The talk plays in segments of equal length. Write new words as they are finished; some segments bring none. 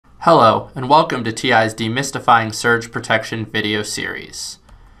Hello, and welcome to TI's Demystifying Surge Protection video series.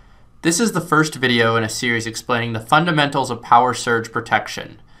 This is the first video in a series explaining the fundamentals of power surge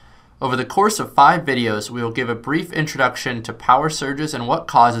protection. Over the course of 5 videos, we will give a brief introduction to power surges and what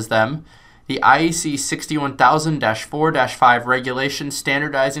causes them, the IEC 61000-4-5 regulation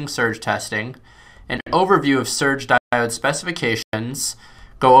standardizing surge testing, an overview of surge diode specifications,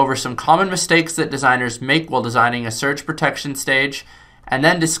 go over some common mistakes that designers make while designing a surge protection stage, and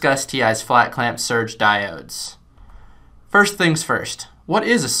then discuss TI's flat clamp surge diodes. First things first, what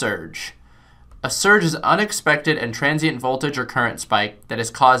is a surge? A surge is an unexpected and transient voltage or current spike that is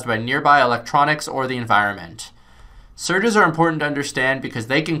caused by nearby electronics or the environment. Surges are important to understand because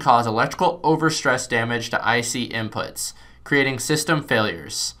they can cause electrical overstress damage to IC inputs, creating system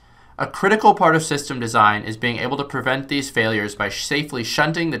failures. A critical part of system design is being able to prevent these failures by safely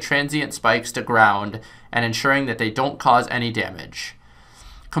shunting the transient spikes to ground and ensuring that they don't cause any damage.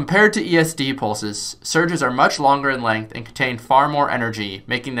 Compared to ESD pulses, surges are much longer in length and contain far more energy,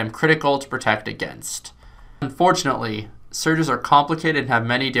 making them critical to protect against. Unfortunately, surges are complicated and have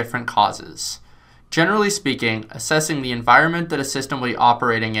many different causes. Generally speaking, assessing the environment that a system will be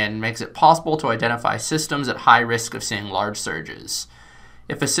operating in makes it possible to identify systems at high risk of seeing large surges.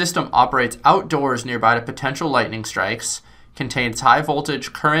 If a system operates outdoors nearby to potential lightning strikes, contains high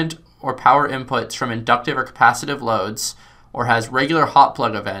voltage, current, or power inputs from inductive or capacitive loads, or has regular hot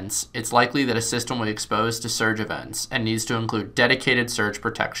plug events, it's likely that a system will be exposed to surge events and needs to include dedicated surge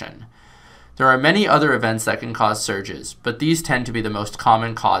protection. There are many other events that can cause surges, but these tend to be the most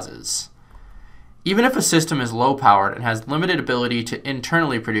common causes. Even if a system is low-powered and has limited ability to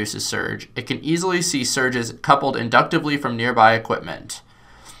internally produce a surge, it can easily see surges coupled inductively from nearby equipment.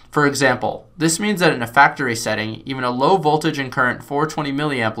 For example, this means that in a factory setting, even a low voltage and current 420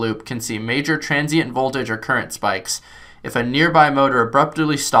 mA loop can see major transient voltage or current spikes if a nearby motor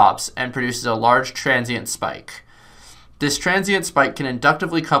abruptly stops and produces a large transient spike. This transient spike can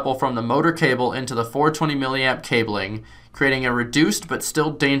inductively couple from the motor cable into the 420 mA cabling, creating a reduced but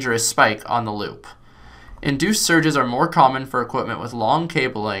still dangerous spike on the loop. Induced surges are more common for equipment with long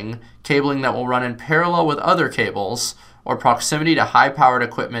cabling that will run in parallel with other cables, or proximity to high-powered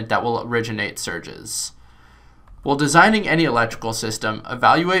equipment that will originate surges. While designing any electrical system,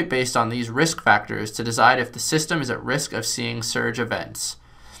 evaluate based on these risk factors to decide if the system is at risk of seeing surge events.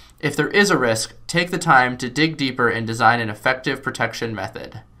 If there is a risk, take the time to dig deeper and design an effective protection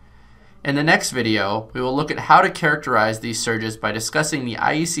method. In the next video, we will look at how to characterize these surges by discussing the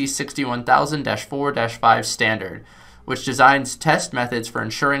IEC 61000-4-5 standard, which designs test methods for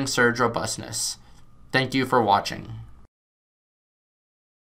ensuring surge robustness. Thank you for watching.